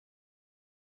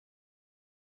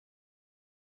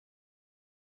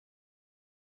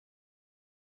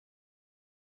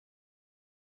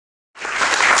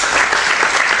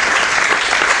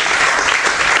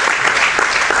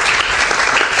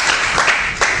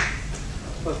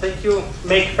thank you,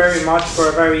 Mick, very much for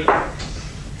a very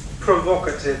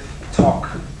provocative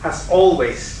talk, as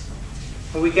always.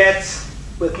 With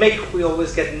Mick, we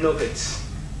always get nuggets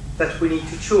that we need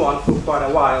to chew on for quite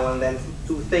a while and then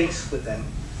do things with them.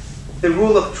 The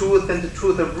rule of truth and the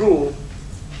truth of rule.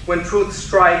 When truth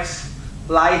strikes,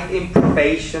 life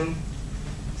improbation,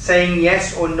 saying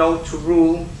yes or no to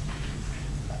rule,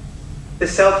 the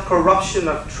self-corruption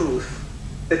of truth.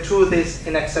 The truth is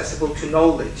inaccessible to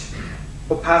knowledge.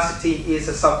 Opacity is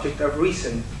a subject of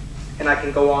reason. And I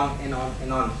can go on and on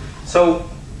and on. So,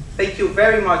 thank you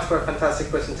very much for a fantastic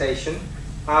presentation.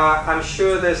 I'm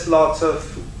sure there's lots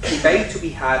of debate to be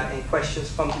had and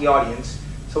questions from the audience.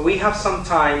 So we have some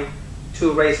time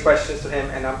to raise questions to him,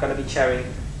 and I'm going to be chairing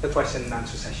the question and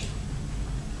answer session.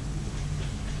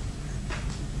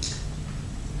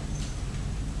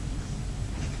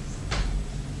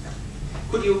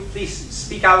 Could you please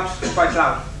speak out quite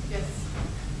loud? Yes.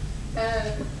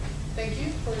 Thank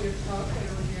you for your talk. I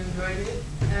really enjoyed it.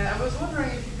 I was wondering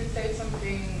if you could say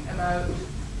something about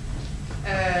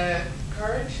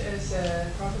courage as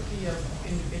a property of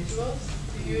individuals.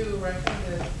 Do you reckon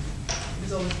that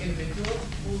it's always individuals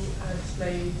who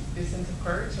display this sense of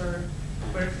courage, or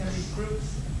where it can be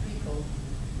groups of people?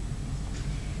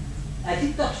 I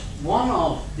think that's one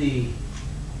of the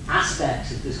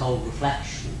aspects of this whole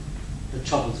reflection that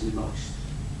troubles me most.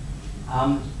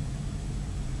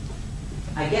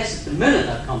 I guess at the minute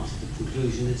I've come to the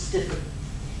conclusion it's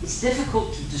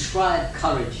difficult to describe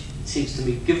courage, it seems to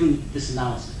me, given this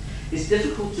analysis. It's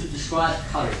difficult to describe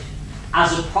courage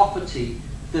as a property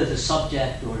that a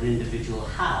subject or an individual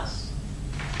has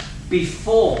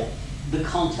before the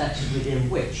context within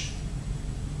which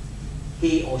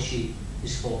he or she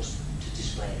is forced to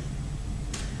display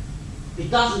it. It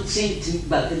doesn't seem to,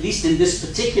 well, at least in this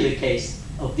particular case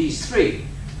of these three,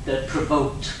 that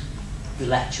provoked the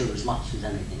lecture as much as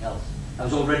anything else. I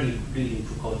was already reading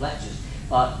Foucault's lectures,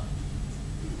 but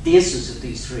the instance of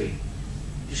these three,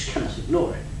 you just cannot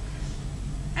ignore it.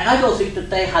 And I don't think that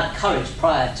they had courage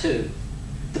prior to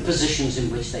the positions in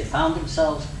which they found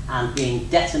themselves and being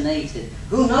detonated,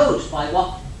 who knows by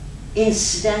what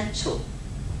incidental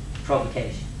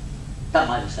provocation that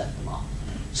might have set them off.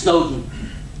 Snowden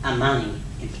and Manning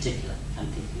in particular, I'm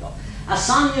thinking of.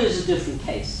 Assange is a different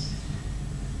case.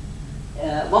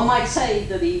 One might say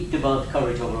that he developed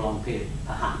courage over a long period,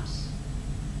 perhaps.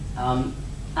 I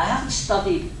haven't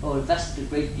studied or invested a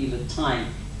great deal of time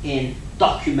in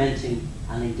documenting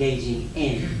and engaging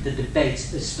in the debates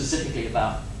specifically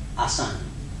about Assange.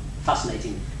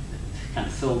 Fascinating kind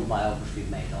of film biography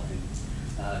made of him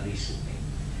recently.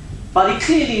 But he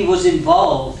clearly was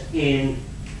involved in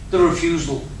the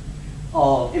refusal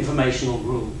of informational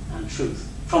rule and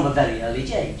truth from a very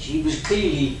early age. He was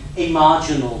clearly a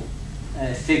marginal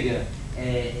figure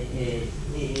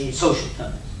in social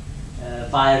terms,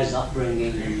 via his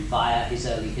upbringing and via his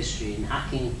early history in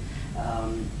hacking,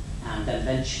 and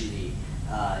eventually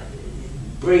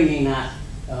bringing that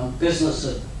business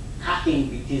of hacking,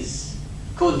 because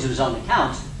according to his own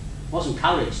account, it wasn't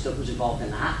courage that was involved in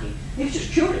the hacking, he was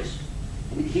just curious.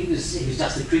 I mean, he was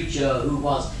just a creature who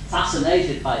was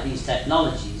fascinated by these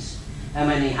technologies, and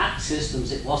when he hacked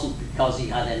systems, it wasn't because he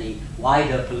had any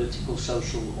wider political,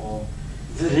 social, or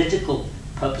veridical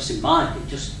purpose in mind. It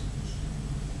just,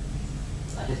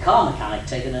 like a car mechanic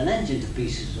taking an engine to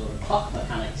pieces, or a clock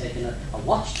mechanic taking a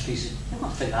watch to pieces, they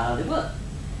want to figure out how they work.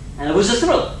 And it was a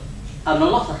thrill. And a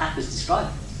lot of hackers describe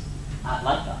it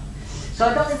like that. So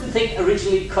I don't even think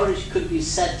originally courage could be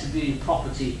said to be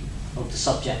property of the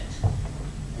subject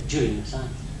during the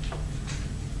science.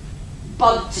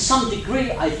 But to some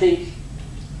degree, I think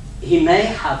he may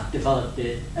have developed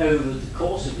it over the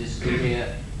course of his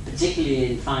career,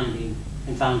 particularly in founding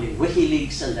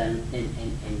WikiLeaks, and then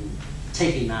in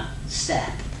taking that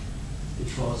step,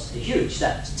 which was a huge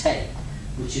step to take,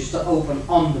 which is to open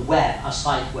on the web a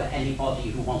site where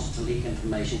anybody who wanted to leak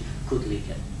information could leak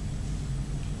it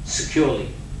securely.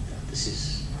 This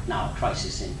is now a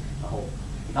crisis in the whole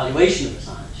evaluation of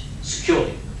Assange,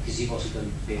 securely, because he wasn't going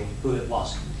to reveal who it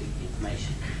was who leaked the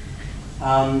information.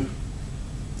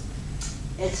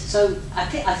 So I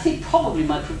think probably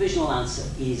my provisional answer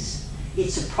is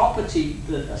it's a property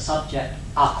that a subject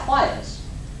acquires,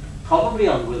 probably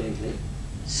unwillingly,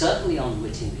 certainly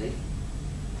unwittingly,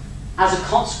 as a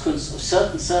consequence of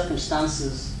certain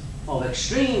circumstances of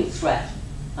extreme threat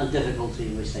and difficulty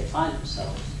in which they find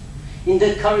themselves.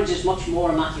 Indeed, courage is much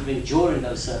more a matter of enduring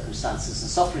those circumstances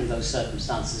and suffering those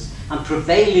circumstances and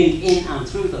prevailing in and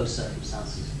through those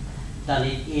circumstances than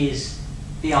it is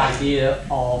the idea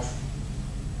of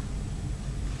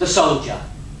the soldier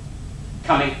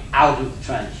coming out of the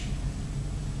trench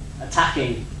at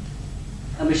attacking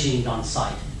a machine gun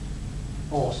site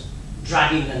or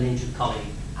dragging an injured colleague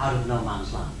out of no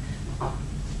man's land.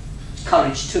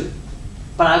 Courage too.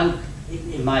 But I would,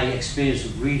 in my experience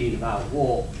of reading about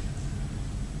war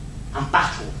and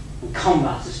battle and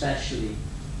combat especially,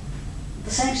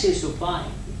 the same seems to apply.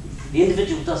 The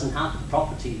individual doesn't have the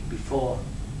property before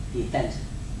the event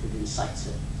that incites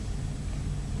it.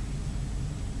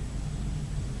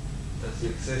 Does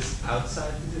it exist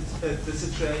outside the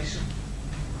situation?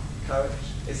 Courage?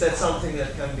 Is that something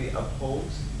that can be upheld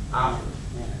after?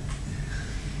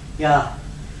 Yeah.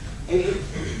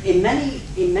 In many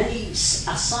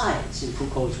asides in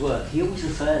Foucault's work, he always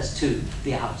refers to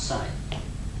the outside.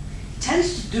 He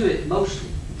tends to do it mostly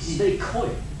because he's very coy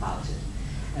about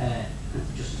it,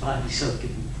 justifiably so,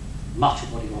 given much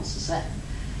of what he wants to say.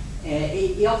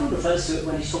 He often refers to it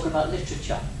when he's talking about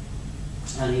literature,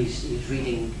 and he's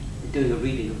doing a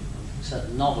reading of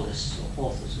certain novelists or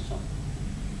authors or something.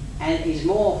 And he's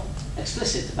more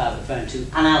explicit about referring to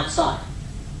an outside.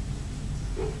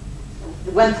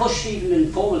 When pushed even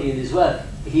informally in his work,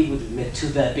 he would admit to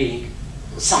there being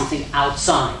something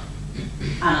outside,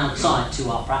 and outside to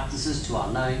our practices, to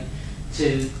our knowing,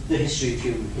 to the history of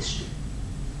human history.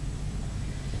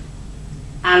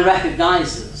 And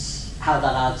recognizes how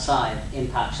that outside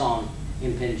impacts on,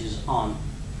 impinges on.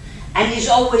 And he's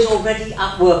always already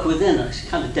at work within us,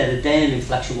 kind of Derridean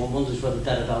inflection. One wonders whether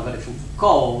Derrida got it from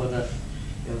Foucault, or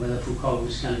whether Foucault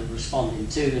was kind of responding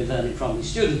to and learning from his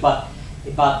students. But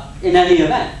in any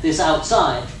event, this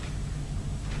outside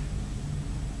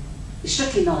is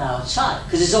strictly not outside,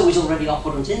 because it's always already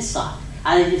operant inside.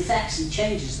 And it affects and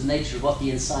changes the nature of what the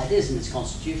inside is and its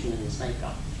constitution and its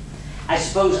makeup. I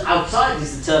suppose outside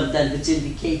is the term then that's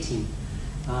indicating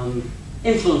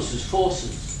influences,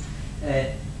 forces,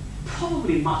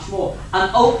 probably much more.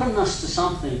 An openness to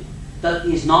something that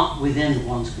is not within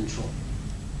one's control,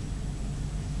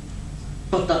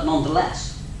 but that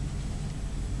nonetheless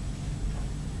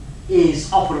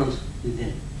is operant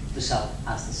within the self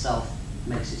as the self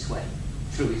makes its way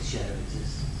through its shared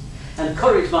existence. And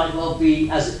courage might well be,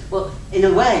 well, in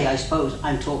a way, I suppose,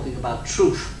 I'm talking about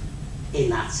truth in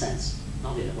that sense.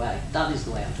 Not in a way. That is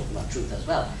the way I'm talking about truth as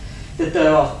well. That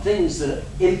there are things that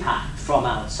impact from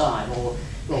outside, or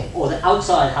the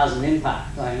outside has an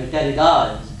impact. I mean,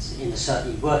 Derrida, in a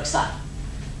certain, works that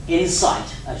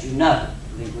insight, as you know,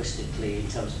 linguistically, in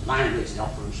terms of language, the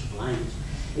operance of language.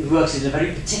 It works in a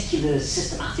very particular,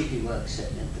 systematically works in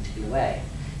a particular way.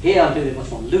 Here I'm doing it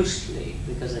much more loosely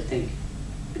because I think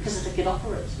it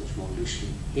operates much more loosely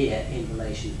here in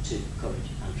relation to courage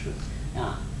and truth.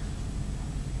 Yeah.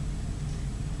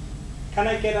 Can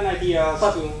I get an idea as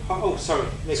to how, oh, sorry.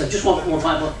 So just one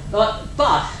final.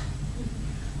 But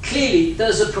clearly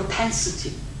there's a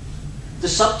propensity. The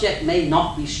subject may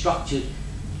not be structured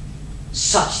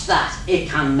such that it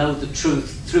can know the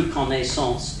truth through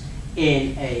connaissance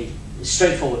in a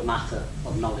straightforward matter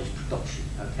of knowledge production.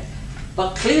 Okay,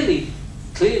 but clearly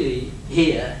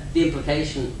here the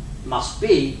implication must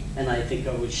be, and I think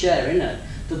I would share in it,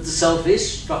 that the self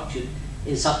is structured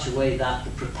in such a way that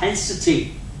the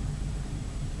propensity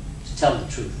to tell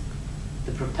the truth,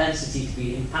 the propensity to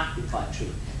be impacted by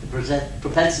truth, the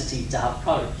propensity to have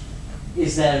courage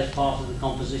is there as part of the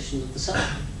composition of the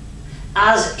self,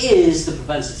 as is the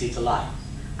propensity to lie,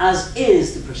 as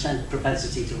is the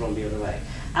propensity to run the other way,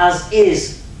 as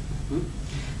is,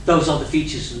 those are the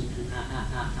features and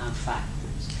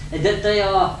factors. And that they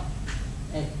are,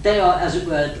 as it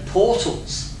were, the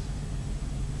portals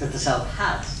that the self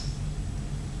has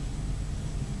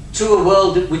to a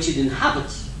world which it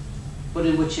inhabits, but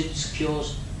in which it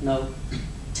secures no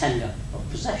tenure of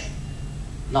possession,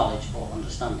 knowledge or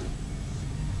understanding.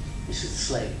 This is the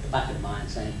slave at the back of the mind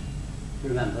saying,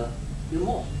 remember, you're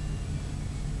mortal.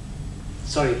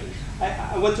 Sorry.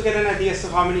 I want to get an idea as to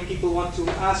how many people want to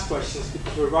ask questions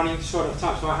because we're running short of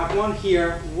time. So I have one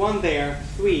here, one there,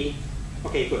 3.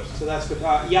 Okay, good. So that's good.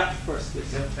 Yeah, first,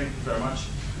 please. Yeah, thank you very much.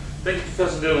 Thank you,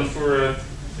 Professor Dillon, for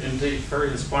indeed very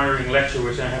inspiring lecture,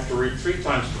 which I have to read 3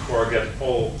 times before I get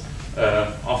all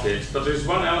of it. But there's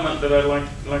one element that I'd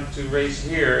like to raise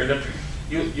here, that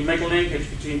you make a linkage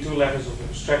between 2 levels of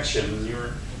abstraction.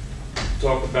 You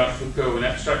talk about Foucault in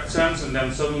abstract sense, and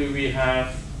then suddenly we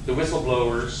have the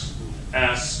whistleblowers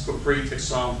as concrete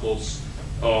examples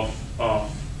of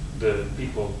the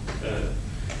people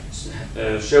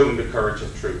showing the courage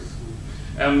of truth.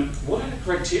 What are the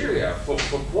criteria for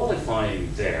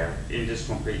qualifying there in this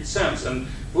concrete sense? And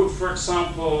would, for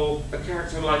example, a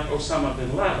character like Osama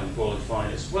bin Laden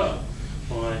qualify as well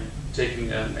by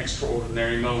taking an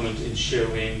extraordinary moment in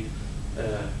showing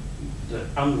the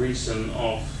unreason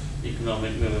of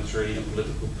economic, military, and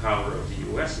political power of the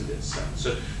US in this sense.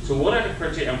 So what are the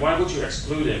criteria, and why would you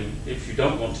exclude him if you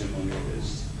don't want him on your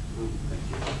list? Thank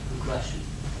you. Good question.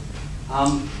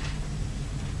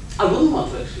 I wouldn't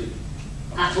want to exclude him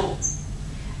at all.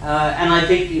 And I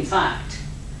think, in fact,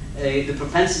 the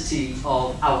propensity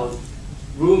of our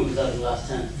rulers over the last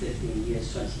 10 to 15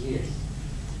 years, 20 years,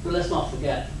 but let's not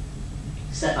forget,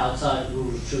 step outside the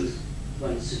rule of truth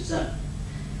when it suits them.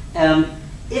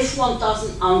 If one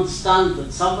doesn't understand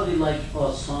that somebody like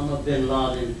Osama bin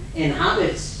Laden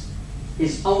inhabits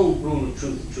his own rule of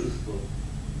truth and truth book,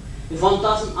 if one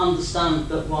doesn't understand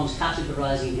that one's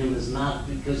categorizing him as mad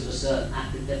because of a certain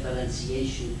act of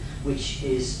differentiation which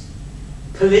is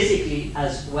politically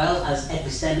as well as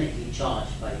epistemically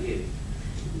charged by you,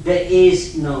 there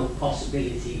is no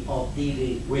possibility of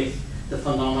dealing with the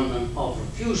phenomenon of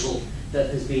refusal that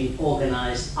has been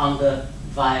organized under,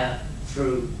 via,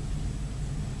 through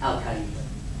Al-Qaeda.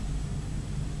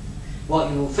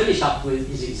 What you will finish up with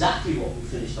is exactly what we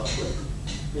finished off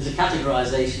with, is a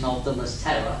categorization of them as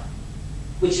terror,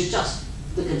 which is just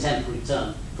the contemporary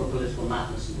term for political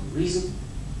madness and unreason,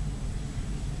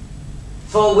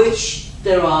 for which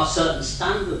there are certain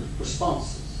standard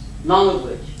responses, none of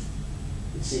which,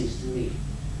 it seems to me,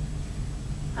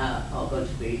 are going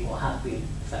to be or have been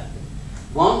effective.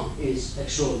 One is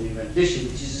extraordinary rendition,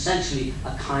 which is essentially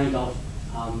a kind of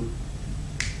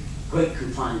great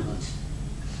confinement,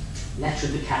 lettre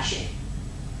de cachet.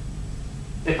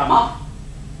 Pick them up,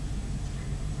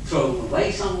 throw them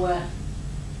away somewhere,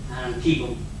 and keep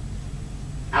them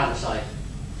out of sight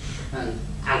and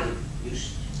out of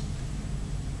usage.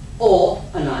 Or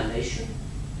annihilation,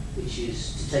 which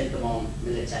is to take them on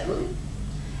militarily.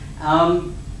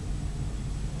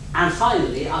 And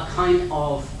finally, a kind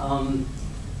of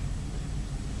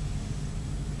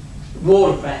war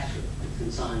of rhetoric that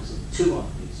consigns them to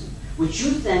unreason, which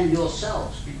you then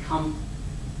yourselves become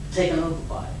taken over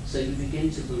by. So you begin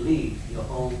to believe your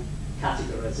own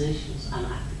categorizations and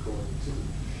act according to them.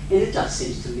 And it just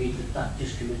seems to me that that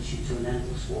just commits you to an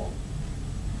endless war.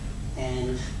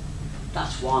 And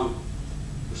that's one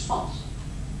response.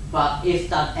 But if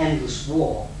that endless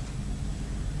war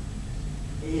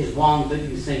is one that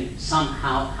you think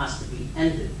somehow has to be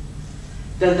ended,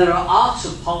 then there are arts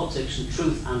of politics and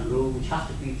truth and rule which have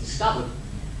to be discovered,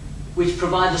 which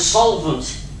provide a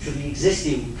solvent to the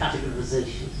existing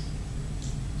categorizations.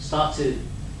 Start to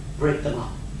break them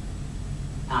up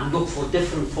and look for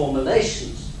different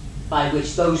formulations by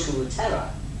which those who are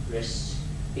terrorists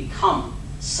become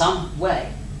some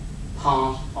way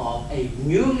part of a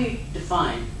newly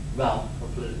defined realm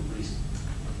of political reason.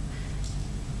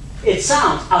 It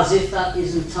sounds as if that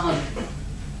is entirely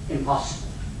impossible.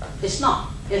 It's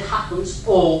not. It happens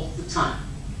all the time.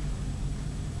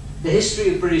 The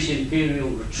history of British imperial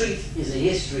retreat is a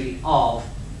history of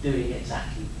doing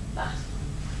exactly that,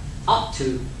 up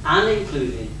to and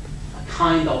including a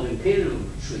kind of imperial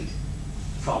retreat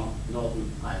from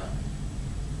Northern Ireland.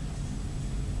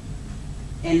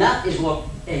 And that is what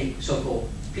a so-called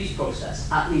peace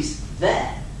process, at least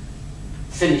there,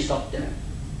 finished up doing.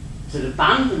 So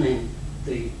abandoning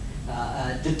the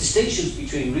distinctions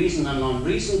between reason and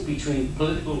non-reason, between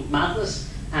political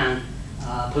madness and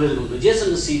political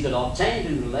legitimacy that are obtained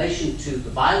in relation to the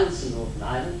violence in Northern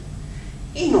Ireland,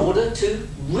 in order to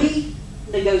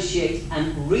renegotiate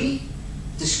and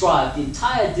re-describe the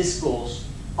entire discourse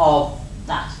of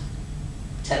that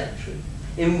territory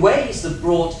in ways that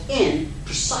brought in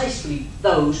precisely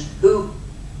those who,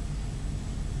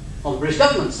 on the British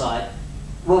government side,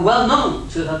 were well known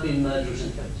to have been murderers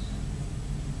and killers.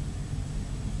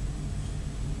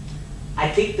 I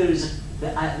think there is,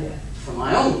 from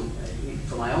my own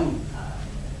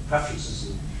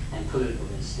preferences and political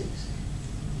instincts,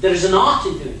 there is an art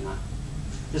in doing that.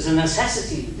 There's a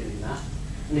necessity in doing that.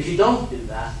 And if you don't do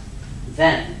that,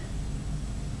 then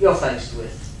you're faced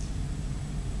with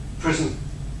prison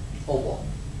or war.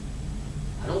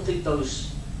 I don't think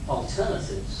those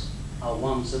alternatives are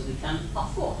ones that we can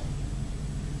afford,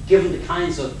 given the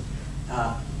kinds of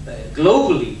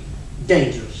globally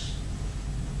dangerous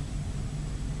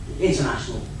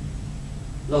international,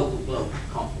 local, global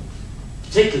conflicts,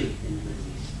 particularly in the Middle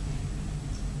East,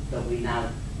 that we now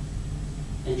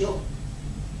enjoy.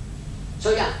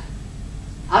 So yeah,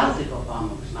 I don't think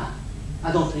Obama was mad.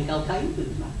 I don't think Al-Qaeda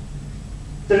was mad.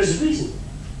 There is a reason for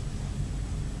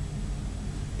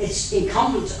that. It's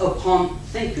incumbent upon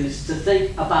thinkers to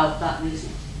think about that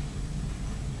reasoning.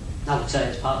 I would say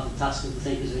it's part of the task of the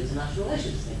thinkers of international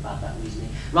relations to think about that reasoning,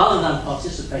 rather than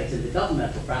participate in the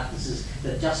governmental practices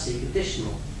that just seek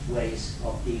additional ways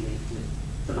of dealing with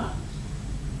the madness.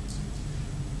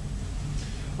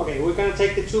 Okay, we're going to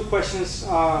take the two questions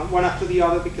one after the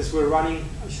other because we're running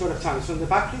short of time. So in the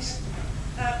back, please.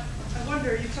 I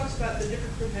wonder, you talked about the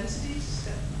different propensities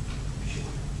that should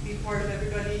be part of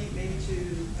everybody, maybe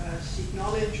to seek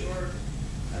knowledge or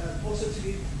also to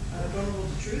be vulnerable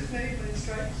to truth, maybe when it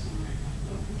strikes.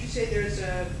 Would you say there's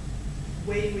a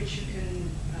way in which you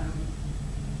can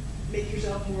make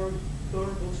yourself more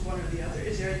vulnerable to one or the other?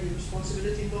 Is there any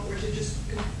responsibility involved, or is it just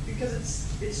because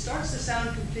it starts to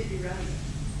sound completely random?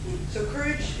 So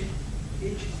courage,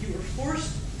 you were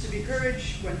forced to be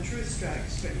courage when truth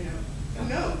strikes, but who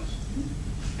knows?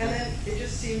 And then it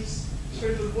just seems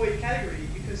sort of a void category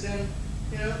because then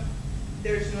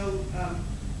there's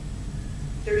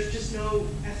just no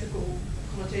ethical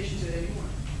connotation to it anymore,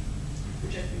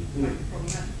 which I think might be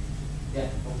problematic. Yeah.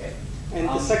 Okay. And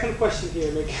the second question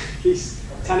here, please,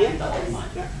 Tanya.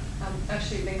 Yeah.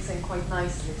 Actually links in quite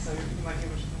nicely, so you might be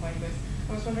able to combine both.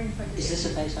 I was wondering if I could... Is this a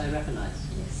face I recognise?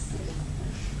 Yes, it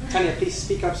is. Tanya, please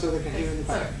speak up so they can hear you in the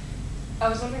back. Sorry. I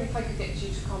was wondering if I could get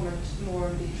you to comment more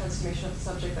on the transformation of the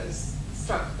subject that is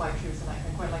struck by truth, and I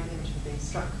quite like the image of being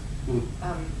struck.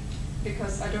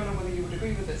 Because I don't know whether you would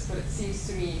agree with this, but it seems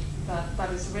to me that that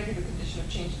is already the condition of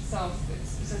change itself.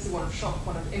 It's essentially one of shock,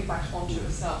 one of impact onto a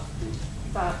self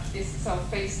that is itself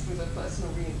faced with a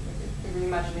personal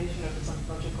reimagination of its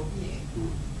ontological being.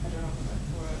 I don't know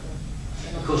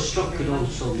whether Because struck could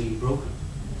also mean broken,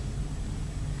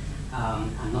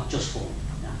 and not just formed.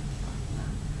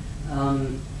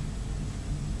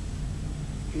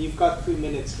 You've got 3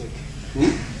 minutes, Nick.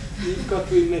 You've got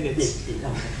 3 minutes.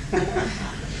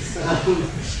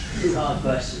 Hard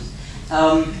questions.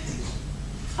 I'm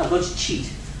going to cheat.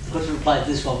 I'm going to reply to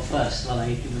this one first, while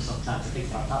I give myself time to think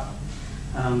about that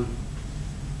one.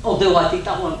 Although I think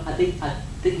that one, I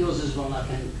think yours is one I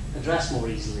can address more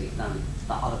easily than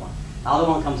the other one. The other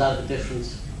one comes out of a different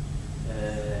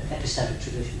epistemic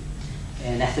tradition,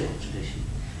 an ethical tradition.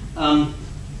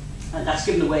 And that's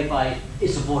given away by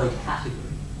it's a void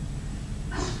category.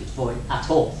 It's void at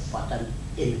all, but then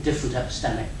in a different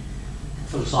epistemic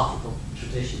philosophical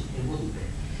tradition, it wouldn't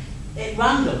be.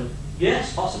 Random,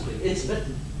 yes, possibly.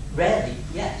 Intermittent, rarely,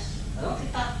 yes. I don't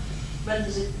think that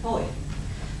renders it void.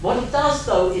 What it does,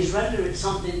 though, is render it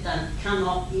something that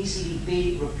cannot easily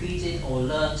be repeated or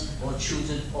learnt or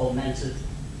tutored or mentored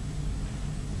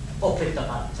or picked up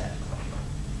at the table.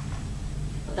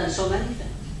 But then so many things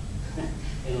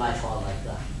in life are like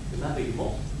that. Remember your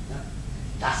mortal. Yeah?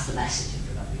 That's the message of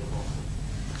remember your mortal.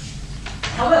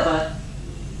 However,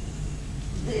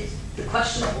 the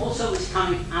question also is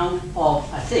coming out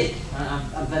of, I think, and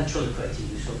I'm ventriloquating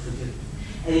you, so forgive me,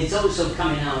 and it's also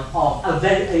coming out of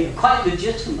a quite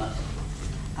legitimate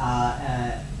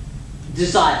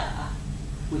desire,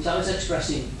 which I was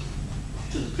expressing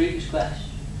to the previous question,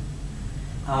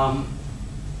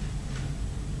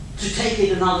 to take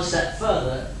it another step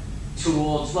further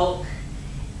towards, well,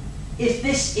 if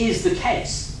this is the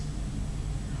case,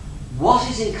 what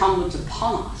is incumbent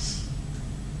upon us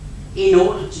in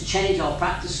order to change our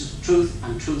practices of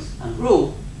truth and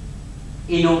rule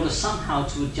in order somehow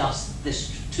to adjust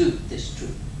this to this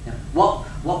truth? You know,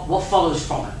 what follows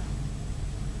from it?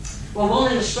 Well,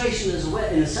 one illustration is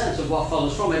in a sense of what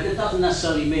follows from it. It doesn't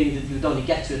necessarily mean that you'd only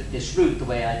get to it this route the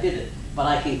way I did it, but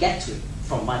I can get to it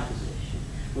from my position,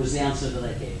 was the answer that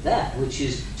I gave there, which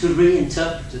is to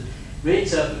reinterpret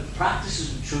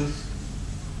practices of truth,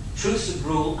 truths of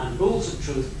rule and rules of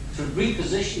truth, to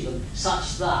reposition them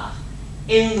such that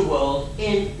in the world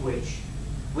in which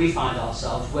we find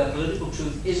ourselves, where political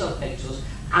truth is opaque to us,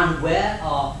 and where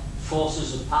our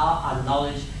forces of power and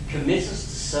knowledge commit us to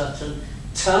certain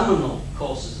terminal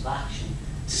courses of action,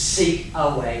 to seek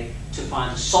a way to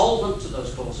find a solvent to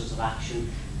those courses of action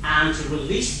and to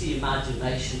release the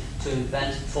imagination to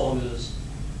invent formulas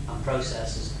and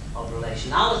processes of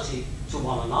relationality to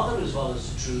one another as well as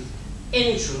to truth,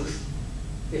 in truth,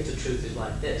 if the truth is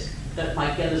like this, that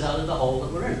might get us out of the hole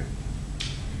that we're in.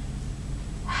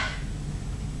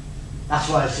 That's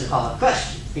why it's a hard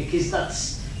question, because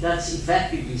that's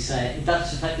effectively saying,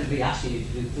 that's effectively asking you to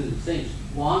do two things.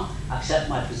 One, accept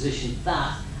my position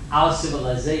that our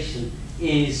civilization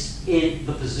is in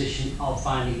the position of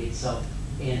finding itself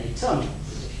in a terminal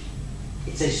position.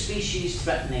 It's a species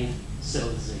threatening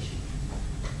civilization,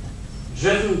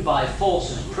 driven by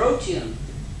forces, protean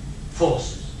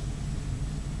forces,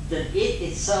 that it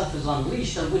itself has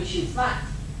unleashed, and which in fact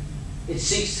it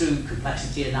seeks through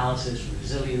complexity analysis,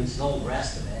 resilience, and all the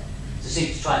rest of it, to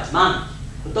seek to try to manage.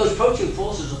 But those protean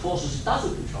forces are forces it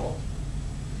doesn't control,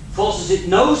 forces it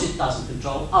knows it doesn't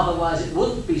control, otherwise it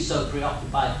wouldn't be so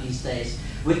preoccupied these days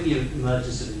with the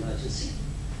emergence of emergency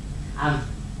and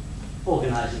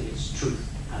organizing its truth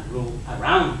and rule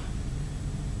around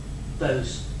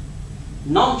those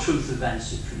non-truth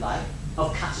events, if you like,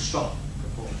 of catastrophic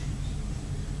proportions.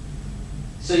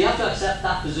 So you have to accept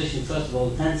that position first of all,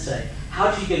 and then say, how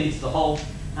do you get into the whole?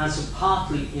 And so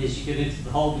partly is you get into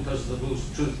the whole because of the rules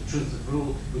of truth, the truth of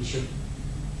rule, which have,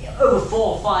 over 400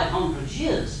 or 500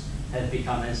 years have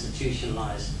become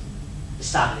institutionalized,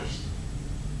 established,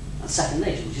 and second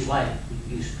nature, which is why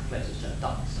we use Plato's term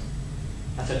dox.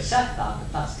 You have to accept that,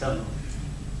 but that's terminal.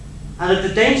 And that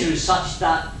the danger is such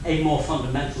that a more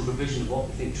fundamental revision of what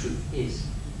we think truth is,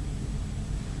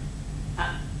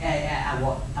 and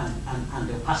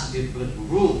the opacity of political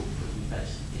rule that we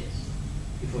face is,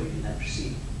 before you can then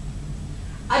proceed.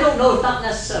 I don't know if that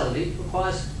necessarily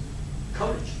requires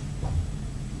courage.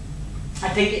 I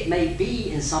think it may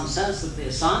be, in some sense, that the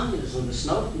Assanges and the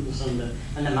Snowdens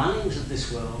and the Mannings of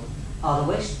this world are the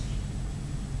wasters.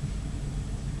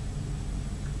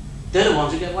 They're the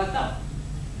ones who get wiped out.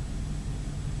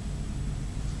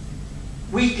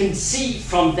 We can see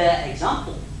from their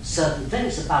example certain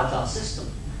things about our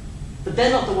system, but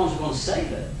they're not the ones who are going to say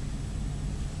that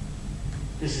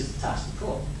this is the task of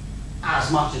thought,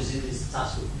 as much as it is the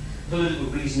task of political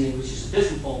reasoning, which is a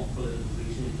different form of political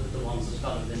reasoning than the ones that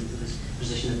got us into this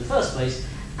position in the first place.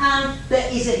 And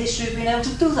there is a history of being able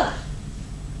to do that,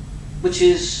 which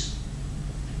is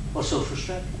what's so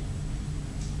frustrating.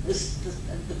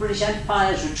 The British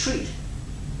Empire's retreat,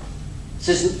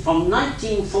 says from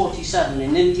 1947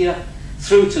 in India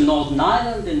through to Northern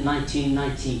Ireland in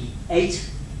 1998,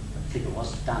 I think it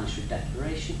was the Danish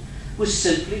Declaration, was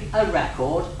simply a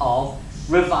record of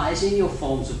revising your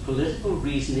forms of political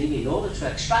reasoning in order to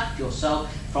extract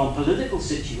yourself from political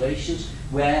situations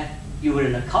where you were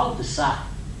in a cul-de-sac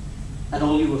and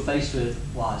all you were faced with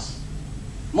was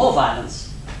more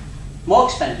violence, more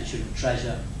expenditure of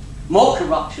treasure, more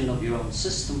corruption of your own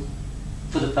system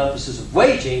for the purposes of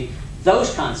waging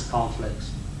those kinds of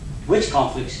conflicts, which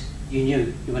conflicts you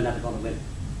knew you were never going to win.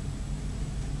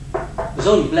 It was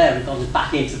only Blair who got us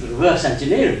back into the reverse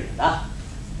engineering of that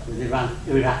with Iran,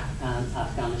 Iraq and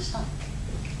Afghanistan.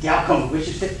 The outcome of which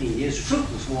is 15 years of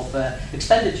fruitless warfare,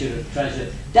 expenditure of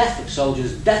treasure, death of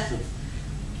soldiers, death of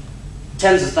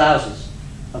tens of thousands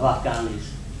of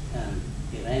Afghanis and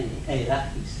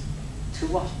Iraqis. To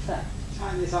what effect?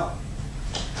 Time is up.